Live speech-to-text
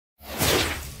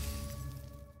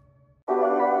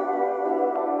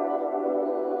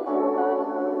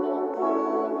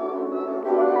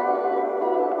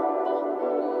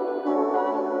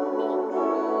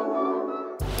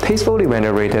tastefully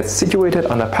renovated, situated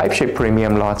on a pipe-shaped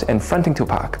premium lot and fronting to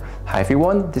park. Hi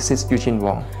everyone, this is Eugene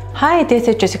Wong. Hi, this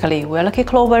is Jessica Lee. We're Lucky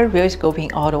Clover Real Estate in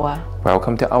Ottawa.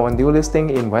 Welcome to our new listing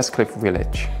in Westcliff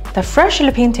Village. The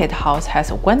freshly painted house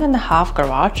has a 1.5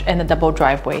 garage and a double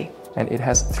driveway. And it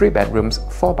has 3 bedrooms,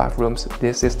 4 bathrooms.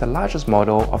 This is the largest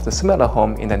model of the similar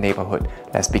home in the neighborhood.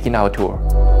 Let's begin our tour.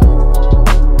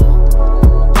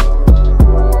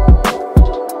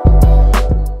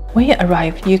 When you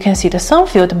arrive, you can see the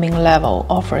sun-filled main level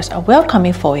offers a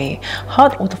welcoming foyer,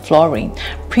 hardwood flooring,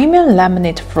 premium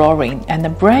laminate flooring, and a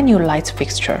brand new light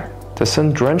fixture. The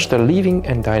sun-drenched living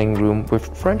and dining room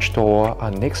with French door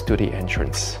are next to the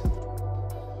entrance.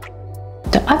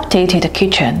 The updated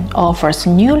kitchen offers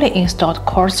newly installed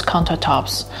quartz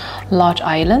countertops, large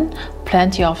island,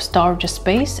 plenty of storage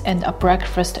space, and a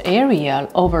breakfast area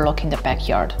overlooking the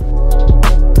backyard.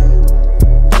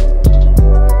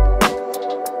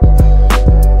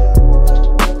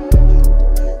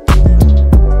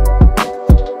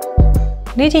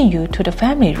 Leading you to the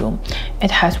family room,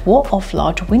 it has wall-off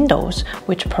large windows,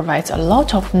 which provides a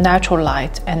lot of natural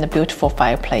light and a beautiful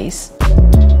fireplace.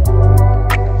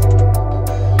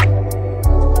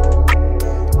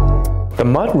 The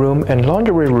mudroom and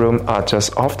laundry room are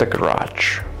just off the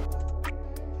garage.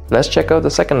 Let's check out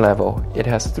the second level. It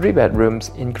has 3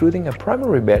 bedrooms, including a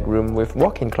primary bedroom with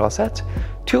walk-in closet,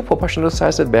 2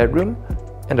 proportional-sized bedrooms,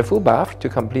 and a full bath to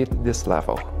complete this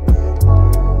level.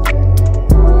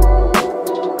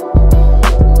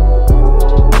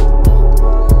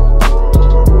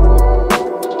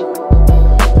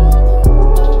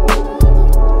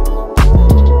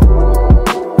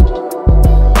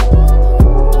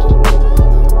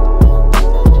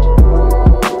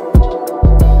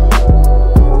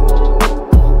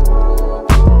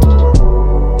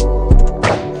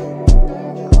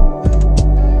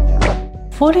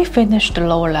 Fully finished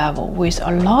lower level with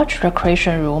a large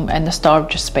recreation room and a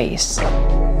storage space.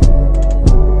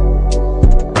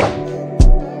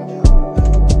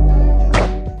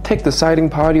 Take the sliding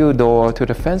patio door to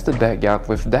the fenced backyard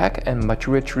with deck and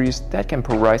mature trees that can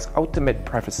provide ultimate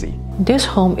privacy. This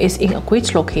home is in a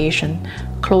great location,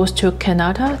 close to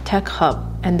Canada Tech Hub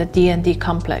and the D&D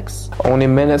complex. Only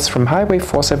minutes from Highway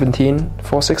 417,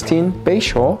 416,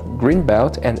 Bayshore,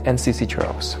 Greenbelt, and NCC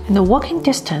trails. And a walking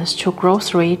distance to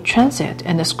grocery, transit,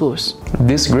 and the schools.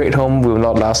 This great home will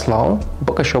not last long.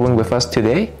 Book a showing with us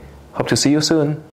today. Hope to see you soon.